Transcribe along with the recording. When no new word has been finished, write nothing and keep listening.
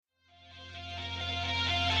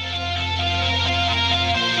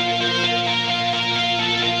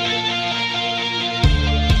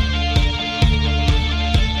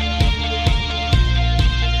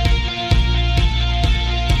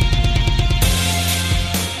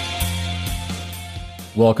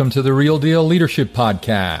Welcome to the Real Deal Leadership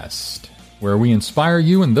Podcast, where we inspire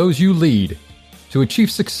you and those you lead to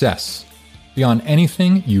achieve success beyond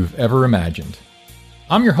anything you've ever imagined.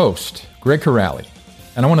 I'm your host, Greg Corrali,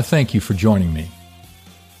 and I want to thank you for joining me.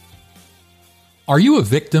 Are you a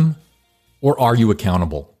victim or are you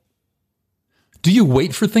accountable? Do you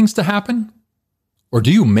wait for things to happen or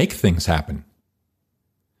do you make things happen?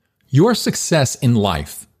 Your success in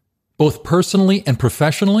life, both personally and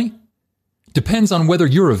professionally, depends on whether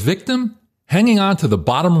you're a victim hanging on to the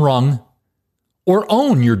bottom rung or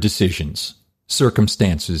own your decisions,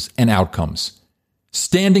 circumstances, and outcomes,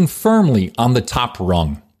 standing firmly on the top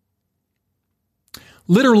rung.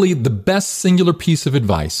 Literally, the best singular piece of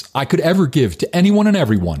advice I could ever give to anyone and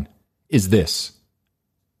everyone is this.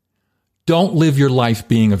 Don't live your life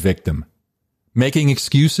being a victim, making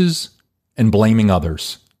excuses and blaming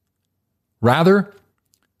others. Rather,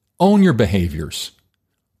 own your behaviors.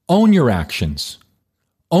 Own your actions,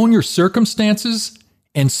 own your circumstances,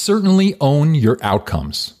 and certainly own your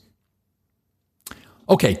outcomes.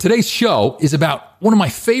 Okay, today's show is about one of my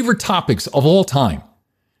favorite topics of all time,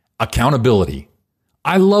 accountability.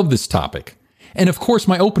 I love this topic. And of course,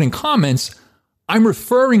 my opening comments, I'm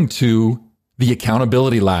referring to the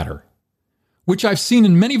accountability ladder, which I've seen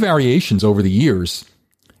in many variations over the years,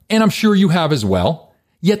 and I'm sure you have as well,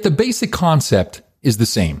 yet the basic concept is the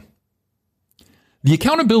same. The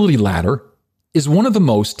accountability ladder is one of the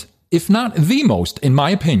most, if not the most, in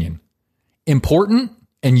my opinion, important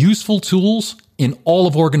and useful tools in all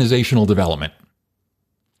of organizational development.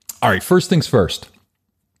 All right, first things first.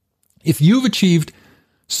 If you've achieved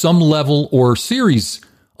some level or series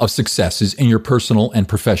of successes in your personal and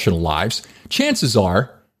professional lives, chances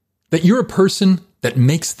are that you're a person that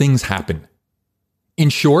makes things happen.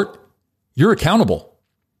 In short, you're accountable.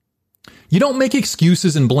 You don't make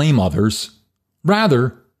excuses and blame others.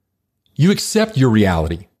 Rather, you accept your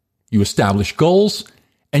reality, you establish goals,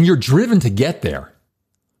 and you're driven to get there,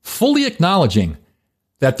 fully acknowledging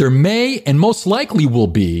that there may and most likely will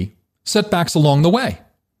be setbacks along the way.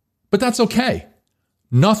 But that's okay.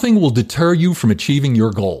 Nothing will deter you from achieving your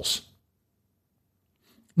goals.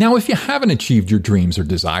 Now, if you haven't achieved your dreams or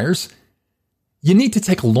desires, you need to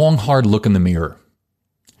take a long, hard look in the mirror.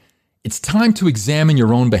 It's time to examine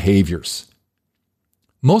your own behaviors.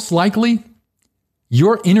 Most likely,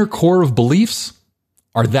 your inner core of beliefs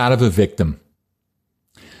are that of a victim.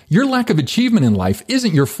 Your lack of achievement in life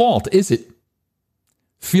isn't your fault, is it?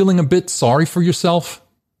 Feeling a bit sorry for yourself?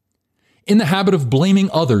 In the habit of blaming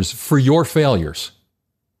others for your failures?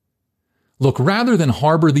 Look, rather than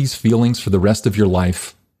harbor these feelings for the rest of your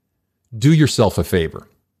life, do yourself a favor.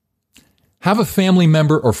 Have a family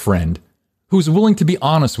member or friend who's willing to be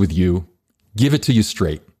honest with you, give it to you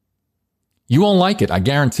straight. You won't like it, I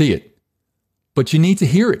guarantee it. But you need to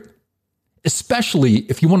hear it, especially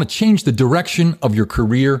if you want to change the direction of your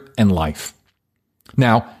career and life.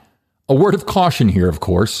 Now, a word of caution here, of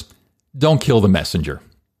course, don't kill the messenger.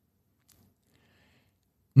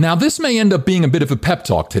 Now, this may end up being a bit of a pep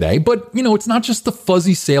talk today, but, it's not just the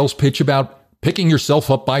fuzzy sales pitch about picking yourself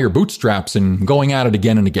up by your bootstraps and going at it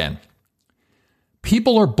again and again.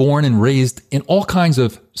 People are born and raised in all kinds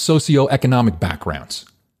of socioeconomic backgrounds,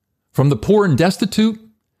 from the poor and destitute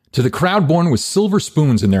to the crowd born with silver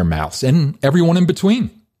spoons in their mouths, and everyone in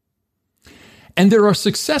between. And there are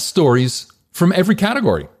success stories from every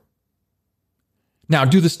category. Now,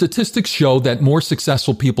 do the statistics show that more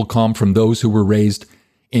successful people come from those who were raised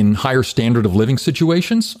in higher standard of living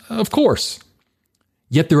situations? Of course.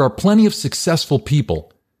 Yet there are plenty of successful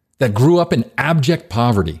people that grew up in abject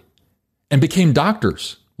poverty and became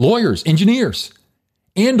doctors, lawyers, engineers,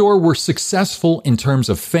 and or were successful in terms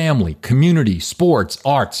of family, community, sports,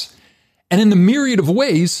 arts, and in the myriad of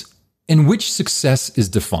ways in which success is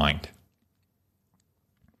defined.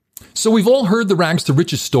 So we've all heard the rags to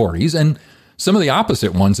riches stories and some of the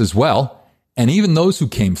opposite ones as well, and even those who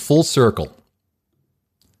came full circle.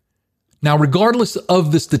 Now, regardless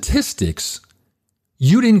of the statistics,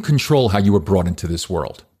 you didn't control how you were brought into this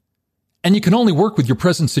world, and you can only work with your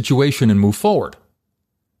present situation and move forward.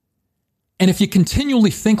 And if you continually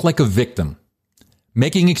think like a victim,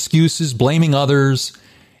 making excuses, blaming others,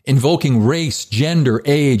 invoking race, gender,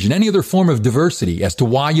 age, and any other form of diversity as to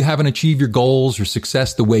why you haven't achieved your goals or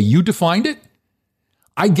success the way you defined it,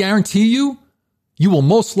 I guarantee you, you will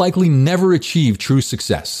most likely never achieve true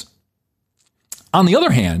success. On the other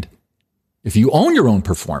hand, if you own your own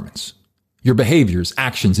performance, your behaviors,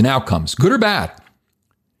 actions, and outcomes, good or bad,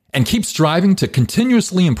 and keep striving to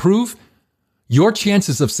continuously improve, your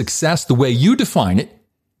chances of success the way you define it,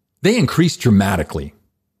 they increase dramatically.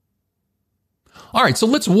 All right, so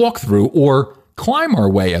let's walk through or climb our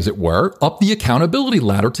way, as it were, up the accountability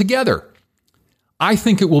ladder together. I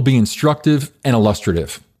think it will be instructive and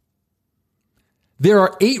illustrative. There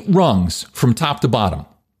are 8 rungs from top to bottom.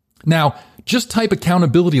 Now, just type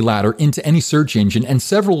accountability ladder into any search engine and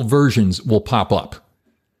several versions will pop up.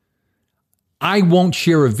 I won't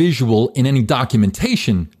share a visual in any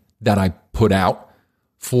documentation that I put out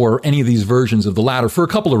for any of these versions of the ladder for a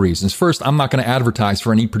couple of reasons. First, I'm not going to advertise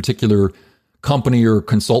for any particular company or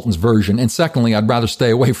consultant's version. And secondly, I'd rather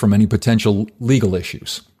stay away from any potential legal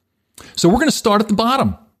issues. So we're going to start at the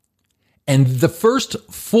bottom. And the first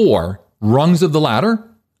 4 rungs of the ladder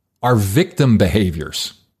are victim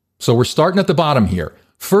behaviors. So we're starting at the bottom here.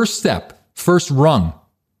 First step, first rung,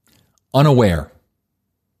 unaware.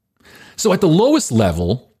 So at the lowest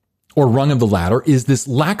level or rung of the ladder is this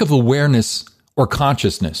lack of awareness or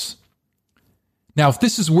consciousness. Now, if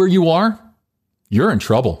this is where you are, you're in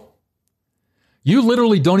trouble. You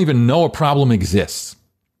literally don't even know a problem exists.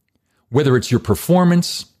 Whether it's your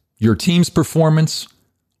performance, your team's performance,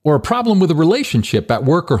 or a problem with a relationship at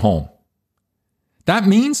work or home. That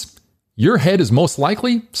means your head is most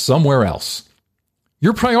likely somewhere else.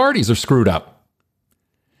 Your priorities are screwed up.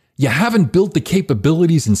 You haven't built the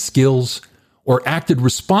capabilities and skills or acted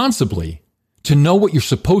responsibly to know what you're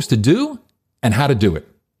supposed to do and how to do it.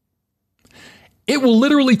 It will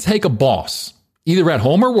literally take a boss, either at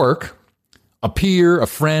home or work, a peer, a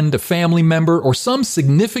friend, a family member, or some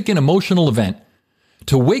significant emotional event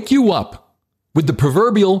to wake you up with the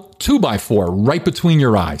proverbial 2x4 right between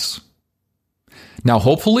your eyes. Now,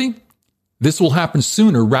 hopefully, this will happen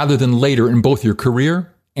sooner rather than later in both your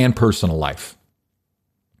career and personal life.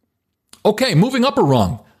 Okay, moving up a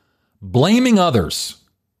rung, blaming others.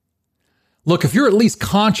 Look, if you're at least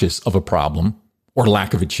conscious of a problem or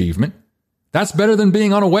lack of achievement, that's better than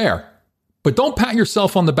being unaware. But don't pat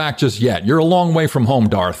yourself on the back just yet. You're a long way from home,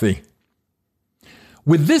 Dorothy.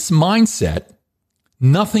 With this mindset,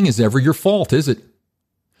 nothing is ever your fault, is it?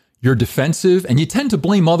 You're defensive and you tend to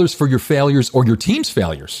blame others for your failures or your team's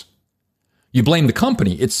failures. You blame the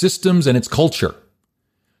company, its systems, and its culture.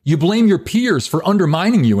 You blame your peers for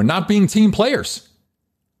undermining you and not being team players.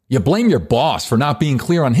 You blame your boss for not being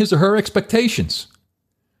clear on his or her expectations.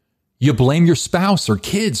 You blame your spouse or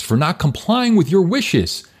kids for not complying with your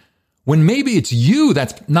wishes when maybe it's you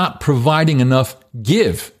that's not providing enough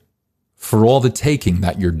give for all the taking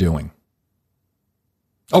that you're doing.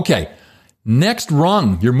 Okay, next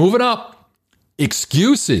rung, you're moving up.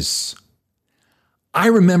 Excuses. I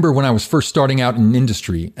remember when I was first starting out in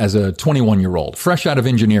industry as a 21-year-old, fresh out of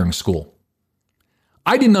engineering school.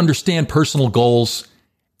 I didn't understand personal goals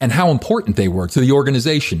and how important they were to the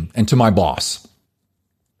organization and to my boss.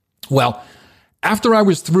 Well, after I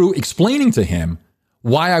was through explaining to him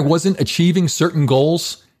why I wasn't achieving certain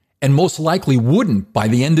goals and most likely wouldn't by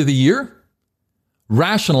the end of the year,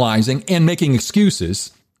 rationalizing and making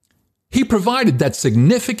excuses, he provided that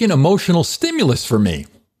significant emotional stimulus for me.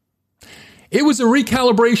 It was a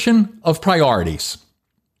recalibration of priorities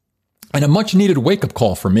and a much needed wake-up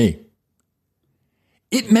call for me.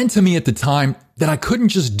 It meant to me at the time that I couldn't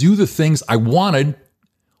just do the things I wanted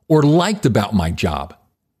or liked about my job,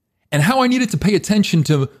 and how I needed to pay attention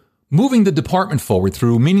to moving the department forward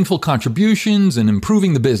through meaningful contributions and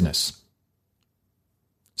improving the business.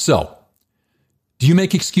 So, do you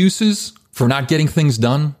make excuses for not getting things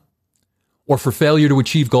done or for failure to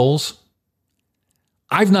achieve goals?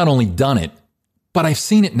 I've not only done it, but I've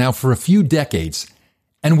seen it now for a few decades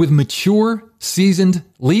and with mature, seasoned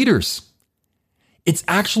leaders. It's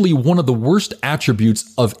actually one of the worst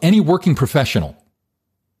attributes of any working professional.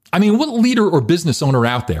 I mean, what leader or business owner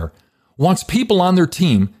out there wants people on their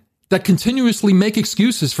team that continuously make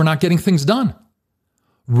excuses for not getting things done,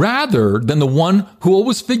 rather than the one who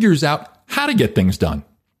always figures out how to get things done?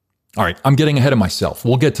 All right, I'm getting ahead of myself.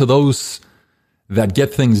 We'll get to those that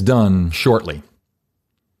get things done shortly.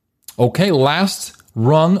 Okay, last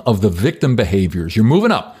rung of the victim behaviors. You're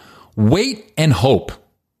moving up. Wait and hope.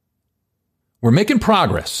 We're making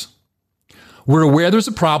progress. We're aware there's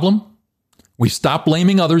a problem. We stop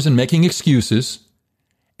blaming others and making excuses.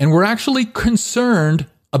 And we're actually concerned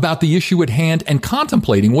about the issue at hand and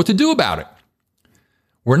contemplating what to do about it.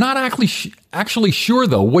 We're not actually sure,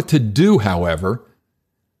 though, what to do, however.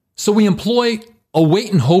 So we employ a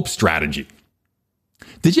wait and hope strategy.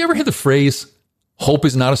 Did you ever hear the phrase, hope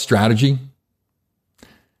is not a strategy?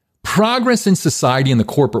 Progress in society and the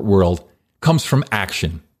corporate world comes from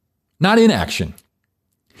action, not inaction.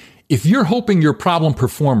 If you're hoping your problem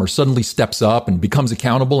performer suddenly steps up and becomes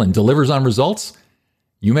accountable and delivers on results,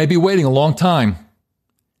 you may be waiting a long time.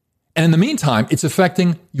 And in the meantime, it's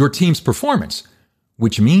affecting your team's performance,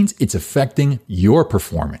 which means it's affecting your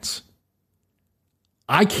performance.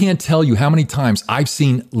 I can't tell you how many times I've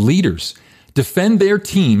seen leaders defend their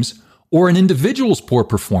teams or an individual's poor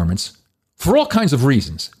performance for all kinds of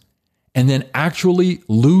reasons, and then actually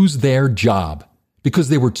lose their job because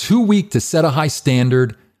they were too weak to set a high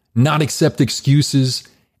standard, not accept excuses,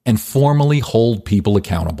 and formally hold people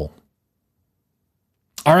accountable.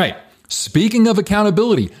 All right, speaking of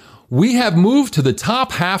accountability, we have moved to the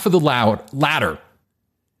top half of the ladder.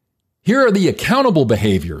 Here are the accountable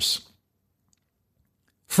behaviors.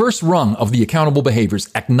 First rung of the accountable behaviors,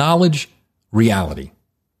 acknowledge reality.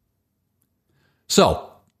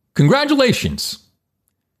 So, congratulations.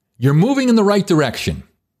 You're moving in the right direction.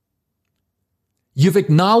 You've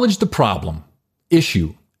acknowledged the problem,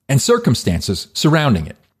 issue, and circumstances surrounding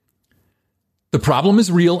it. The problem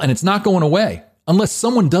is real and it's not going away unless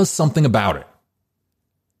someone does something about it.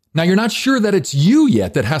 Now, you're not sure that it's you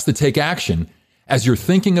yet that has to take action as you're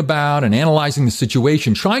thinking about and analyzing the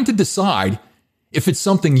situation, trying to decide if it's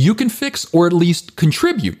something you can fix or at least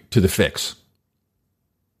contribute to the fix.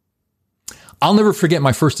 I'll never forget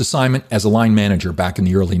my first assignment as a line manager back in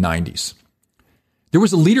the early 90s. There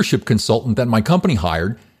was a leadership consultant that my company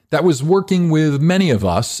hired that was working with many of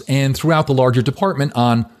us and throughout the larger department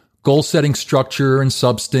on goal-setting structure and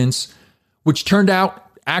substance, which turned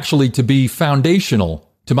out actually to be foundational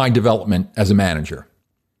to my development as a manager.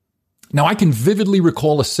 Now, I can vividly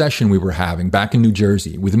recall a session we were having back in New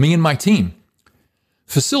Jersey with me and my team,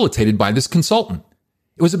 facilitated by this consultant.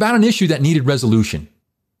 It was about an issue that needed resolution.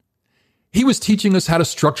 He was teaching us how to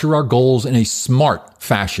structure our goals in a SMART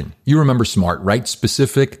fashion. You remember SMART, right?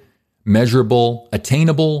 Specific, measurable,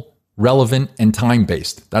 attainable, relevant, and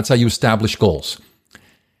time-based. That's how you establish goals.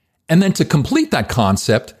 And then to complete that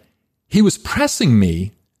concept, he was pressing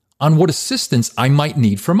me on what assistance I might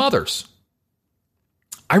need from others.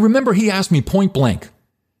 I remember he asked me point blank,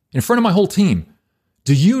 in front of my whole team,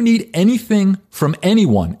 do you need anything from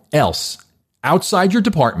anyone else outside your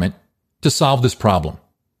department to solve this problem?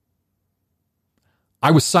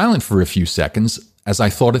 I was silent for a few seconds as I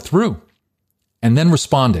thought it through, and then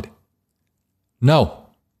responded, no.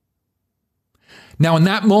 Now, in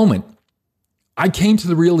that moment, I came to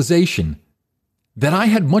the realization that I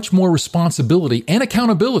had much more responsibility and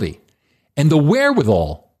accountability and the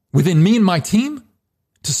wherewithal within me and my team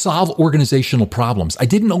to solve organizational problems. I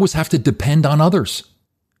didn't always have to depend on others.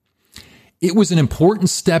 It was an important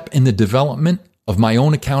step in the development of my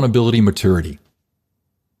own accountability maturity.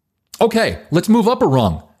 Okay, let's move up a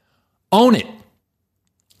rung. Own it.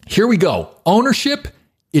 Here we go. Ownership,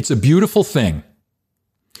 it's a beautiful thing.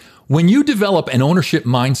 When you develop an ownership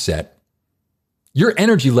mindset, your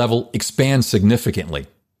energy level expands significantly.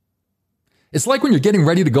 It's like when you're getting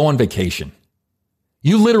ready to go on vacation.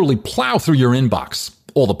 You literally plow through your inbox,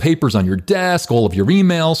 all the papers on your desk, all of your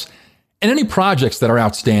emails, and any projects that are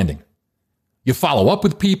outstanding. You follow up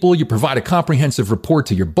with people, you provide a comprehensive report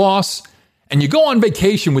to your boss, and you go on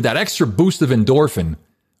vacation with that extra boost of endorphin,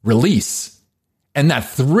 release, and that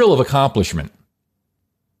thrill of accomplishment.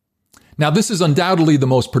 Now, this is undoubtedly the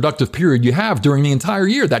most productive period you have during the entire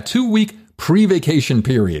year, that 2-week pre-vacation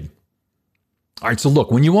period. All right, so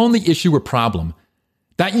look, when you own the issue or problem,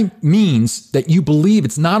 that means that you believe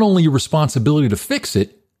it's not only your responsibility to fix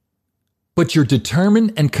it, but you're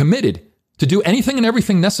determined and committed to do anything and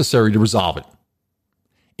everything necessary to resolve it.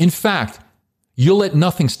 In fact, you'll let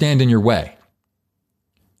nothing stand in your way.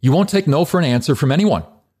 You won't take no for an answer from anyone.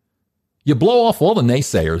 You blow off all the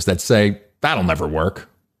naysayers that say, that'll never work.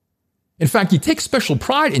 In fact, you take special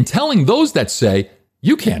pride in telling those that say,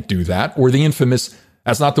 you can't do that, or the infamous,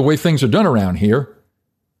 that's not the way things are done around here.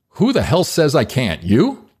 Who the hell says I can't?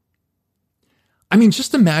 You? I mean,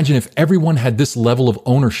 just imagine if everyone had this level of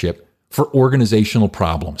ownership for organizational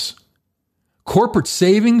problems. Corporate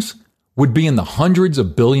savings would be in the hundreds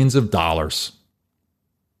of billions of dollars.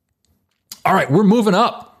 All right, we're moving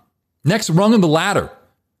up. Next rung on the ladder.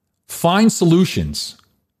 Find solutions.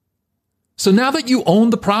 So now that you own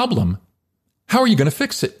the problem, how are you going to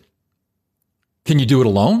fix it? Can you do it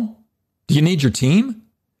alone? Do you need your team?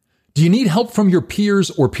 Do you need help from your peers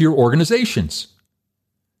or peer organizations?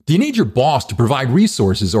 Do you need your boss to provide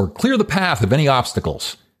resources or clear the path of any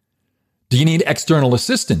obstacles? Do you need external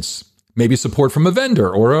assistance, maybe support from a vendor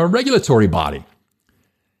or a regulatory body?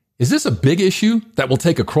 Is this a big issue that will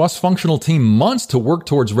take a cross-functional team months to work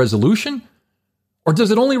towards resolution? Or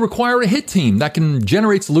does it only require a hit team that can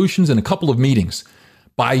generate solutions in a couple of meetings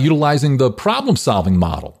by utilizing the problem-solving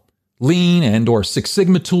model, Lean and or Six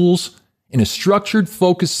Sigma tools in a structured,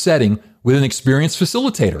 focused setting with an experienced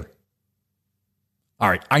facilitator? All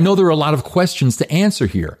right, I know there are a lot of questions to answer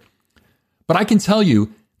here, but I can tell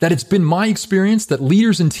you that it's been my experience that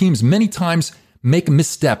leaders and teams many times make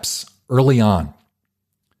missteps early on.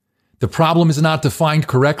 The problem is not defined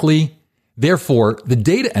correctly. Therefore, the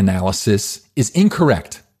data analysis is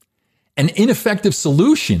incorrect, and ineffective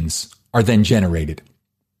solutions are then generated.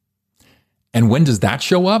 And when does that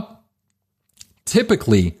show up?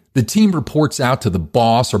 Typically, the team reports out to the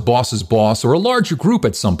boss or boss's boss or a larger group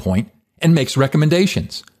at some point and makes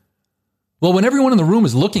recommendations. Well, when everyone in the room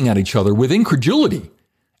is looking at each other with incredulity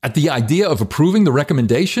at the idea of approving the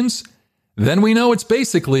recommendations, then we know it's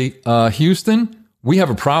basically, Houston, we have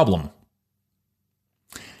a problem.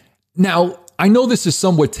 Now, I know this is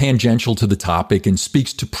somewhat tangential to the topic and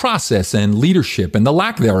speaks to process and leadership and the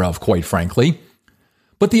lack thereof, quite frankly.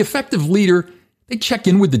 But the effective leader, they check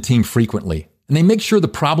in with the team frequently, and they make sure the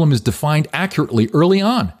problem is defined accurately early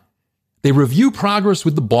on. They review progress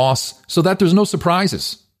with the boss so that there's no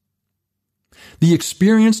surprises. The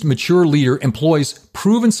experienced, mature leader employs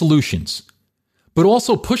proven solutions, but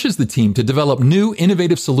also pushes the team to develop new,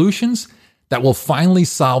 innovative solutions that will finally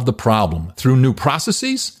solve the problem through new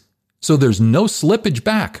processes, so there's no slippage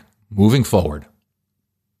back moving forward.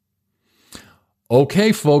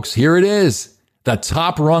 Okay, folks, here it is, the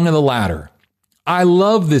top rung of the ladder. I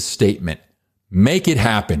love this statement. Make it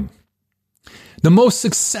happen. The most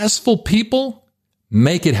successful people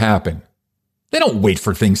make it happen. They don't wait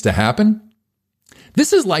for things to happen.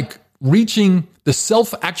 This is like reaching the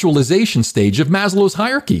self-actualization stage of Maslow's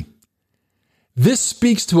hierarchy. This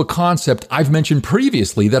speaks to a concept I've mentioned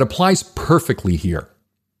previously that applies perfectly here.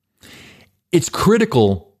 It's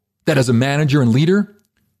critical that as a manager and leader,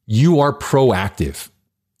 you are proactive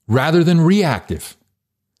rather than reactive.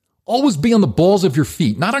 Always be on the balls of your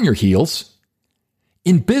feet, not on your heels.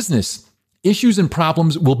 In business, issues and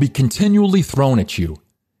problems will be continually thrown at you.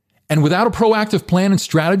 And without a proactive plan and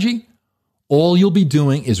strategy, all you'll be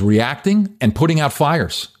doing is reacting and putting out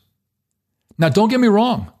fires. Now, don't get me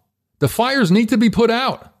wrong. The fires need to be put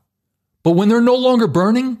out. But when they're no longer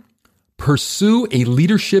burning, pursue a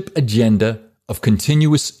leadership agenda of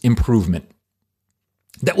continuous improvement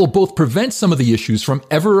that will both prevent some of the issues from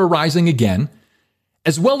ever arising again,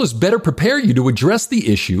 as well as better prepare you to address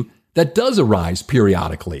the issue that does arise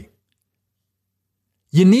periodically.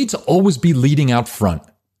 You need to always be leading out front,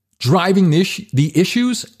 driving the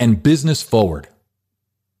issues and business forward.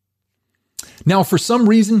 Now, if for some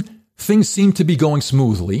reason things seem to be going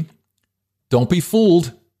smoothly, don't be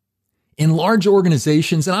fooled. In large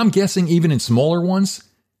organizations, and I'm guessing even in smaller ones,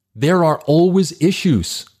 there are always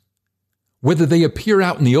issues, whether they appear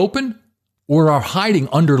out in the open or are hiding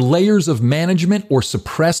under layers of management or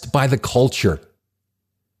suppressed by the culture.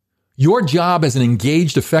 Your job as an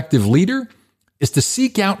engaged, effective leader is to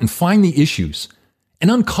seek out and find the issues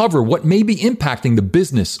and uncover what may be impacting the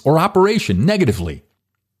business or operation negatively.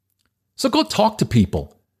 So go talk to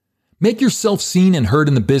people. Make yourself seen and heard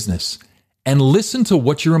in the business and listen to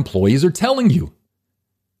what your employees are telling you.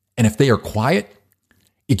 And if they are quiet,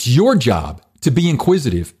 it's your job to be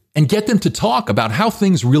inquisitive and get them to talk about how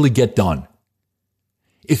things really get done.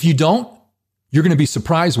 If you don't, you're going to be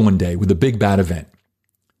surprised one day with a big bad event.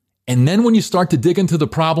 And then when you start to dig into the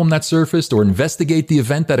problem that surfaced or investigate the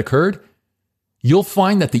event that occurred, you'll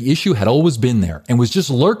find that the issue had always been there and was just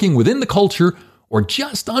lurking within the culture or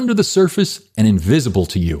just under the surface and invisible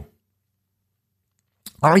to you.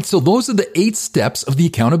 All right, so those are the 8 steps of the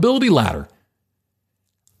accountability ladder.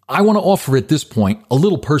 I want to offer at this point a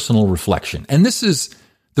little personal reflection. And this is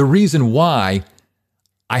the reason why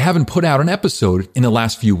I haven't put out an episode in the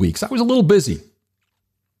last few weeks. I was a little busy.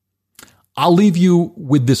 I'll leave you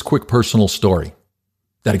with this quick personal story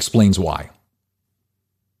that explains why.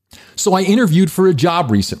 So I interviewed for a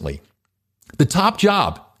job recently, the top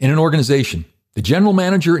job in an organization, the general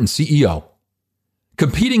manager and CEO,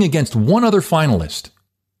 competing against one other finalist.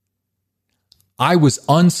 I was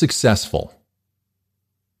unsuccessful.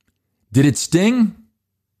 Did it sting?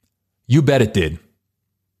 You bet it did.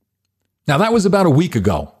 Now, that was about a week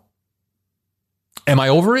ago. Am I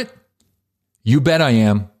over it? You bet I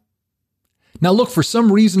am. Now, look, for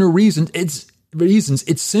some reason or reasons,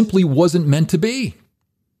 it simply wasn't meant to be.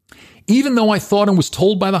 Even though I thought and was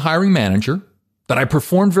told by the hiring manager that I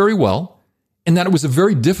performed very well and that it was a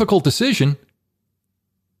very difficult decision,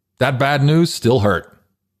 that bad news still hurt.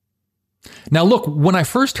 Now, look, when I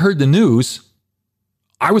first heard the news,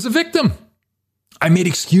 I was a victim. I made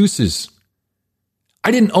excuses.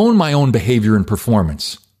 I didn't own my own behavior and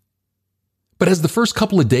performance. But as the first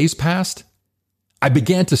couple of days passed, I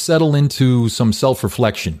began to settle into some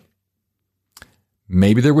self-reflection.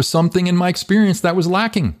 Maybe there was something in my experience that was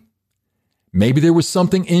lacking. Maybe there was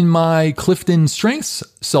something in my Clifton Strengths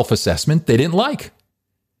self-assessment they didn't like.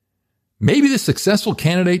 Maybe the successful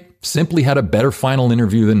candidate simply had a better final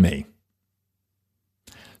interview than me.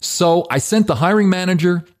 So I sent the hiring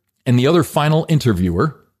manager and the other final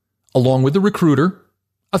interviewer, along with the recruiter,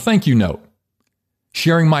 a thank you note,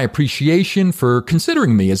 sharing my appreciation for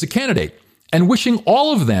considering me as a candidate and wishing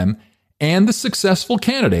all of them and the successful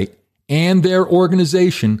candidate and their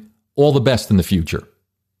organization all the best in the future.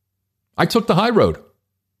 I took the high road,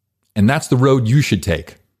 and that's the road you should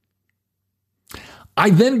take. I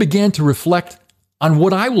then began to reflect on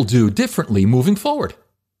what I will do differently moving forward.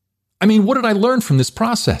 I mean, what did I learn from this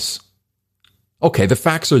process? Okay, the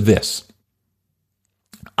facts are this.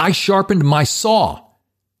 I sharpened my saw,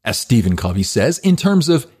 as Stephen Covey says, in terms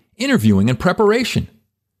of interviewing and preparation.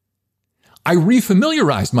 I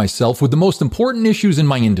refamiliarized myself with the most important issues in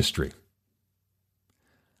my industry.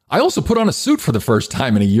 I also put on a suit for the first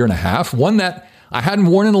time in a year and a half, one that I hadn't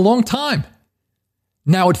worn in a long time.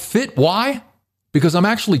 Now it fit. Why? Because I'm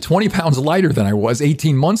actually 20 pounds lighter than I was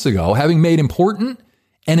 18 months ago, having made important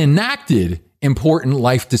and enacted important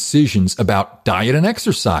life decisions about diet and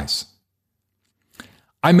exercise.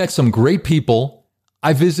 I met some great people.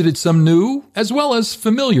 I visited some new as well as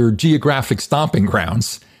familiar geographic stomping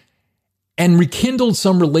grounds and rekindled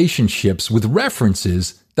some relationships with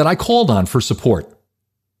references that I called on for support.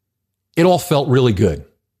 It all felt really good.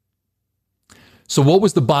 So what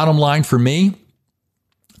was the bottom line for me?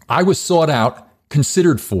 I was sought out,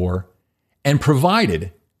 considered for, and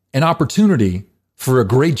provided an opportunity for a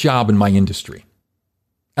great job in my industry.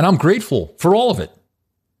 And I'm grateful for all of it.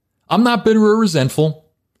 I'm not bitter or resentful.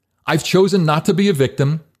 I've chosen not to be a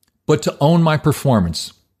victim, but to own my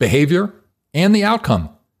performance, behavior, and the outcome.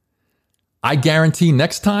 I guarantee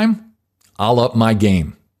next time, I'll up my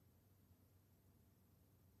game.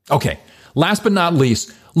 Okay, last but not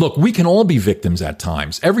least, look, we can all be victims at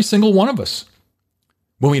times, every single one of us.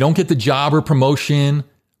 When we don't get the job or promotion,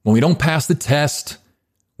 when we don't pass the test,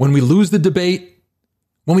 when we lose the debate,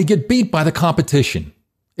 when we get beat by the competition,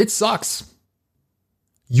 it sucks.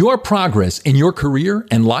 Your progress in your career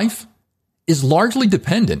and life is largely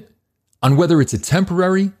dependent on whether it's a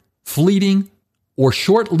temporary, fleeting, or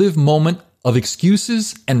short-lived moment of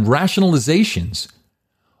excuses and rationalizations,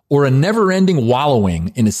 or a never-ending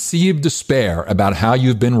wallowing in a sea of despair about how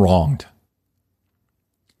you've been wronged.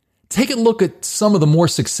 Take a look at some of the more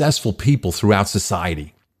successful people throughout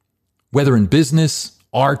society, whether in business,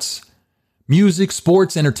 arts, music,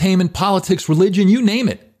 sports, entertainment, politics, religion, you name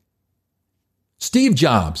it. Steve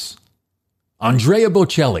Jobs, Andrea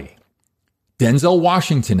Bocelli, Denzel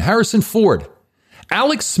Washington, Harrison Ford,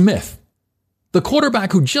 Alex Smith, the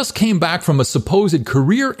quarterback who just came back from a supposed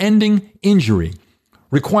career-ending injury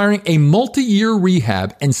requiring a multi-year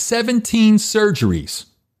rehab and 17 surgeries.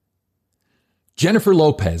 Jennifer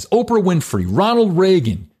Lopez, Oprah Winfrey, Ronald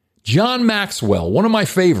Reagan, John Maxwell, one of my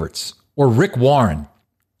favorites, or Rick Warren.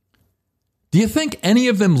 Do you think any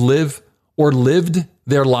of them live or lived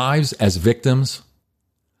their lives as victims?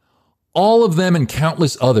 All of them and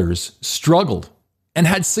countless others struggled and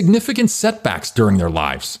had significant setbacks during their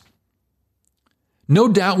lives. No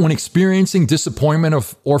doubt when experiencing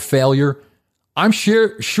disappointment or failure, I'm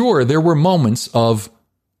sure there were moments of,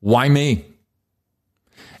 why me?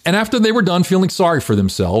 And after they were done feeling sorry for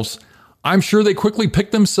themselves, I'm sure they quickly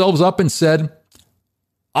picked themselves up and said,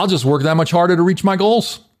 I'll just work that much harder to reach my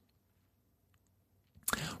goals.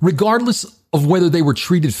 Regardless of whether they were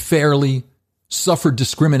treated fairly, suffered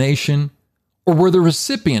discrimination, or were the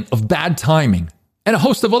recipient of bad timing and a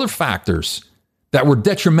host of other factors that were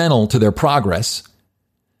detrimental to their progress,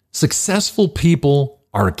 successful people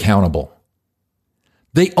are accountable.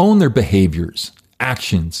 They own their behaviors,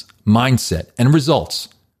 actions, mindset, and results,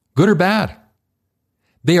 good or bad.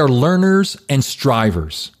 They are learners and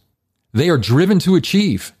strivers. They are driven to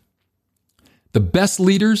achieve. The best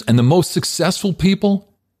leaders and the most successful people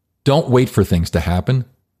don't wait for things to happen.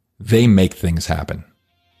 They make things happen.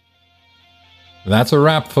 That's a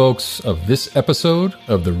wrap, folks, of this episode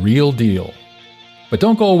of The Real Deal. But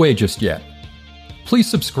don't go away just yet. Please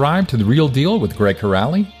subscribe to The Real Deal with Greg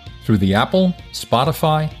Corrali through the Apple,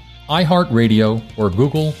 Spotify, iHeartRadio, or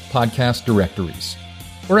Google podcast directories,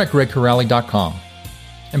 or at gregcorrali.com.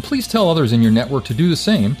 And please tell others in your network to do the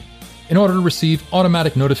same in order to receive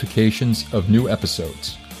automatic notifications of new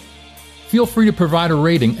episodes. Feel free to provide a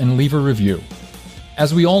rating and leave a review.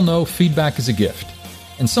 As we all know, feedback is a gift,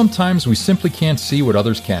 and sometimes we simply can't see what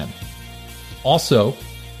others can. Also,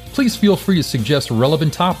 please feel free to suggest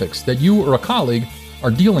relevant topics that you or a colleague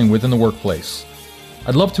are dealing with in the workplace.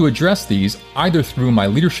 I'd love to address these either through my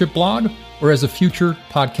leadership blog or as a future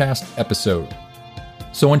podcast episode.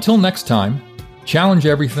 So until next time, challenge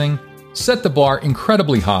everything, set the bar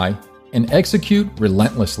incredibly high, and execute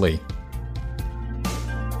relentlessly.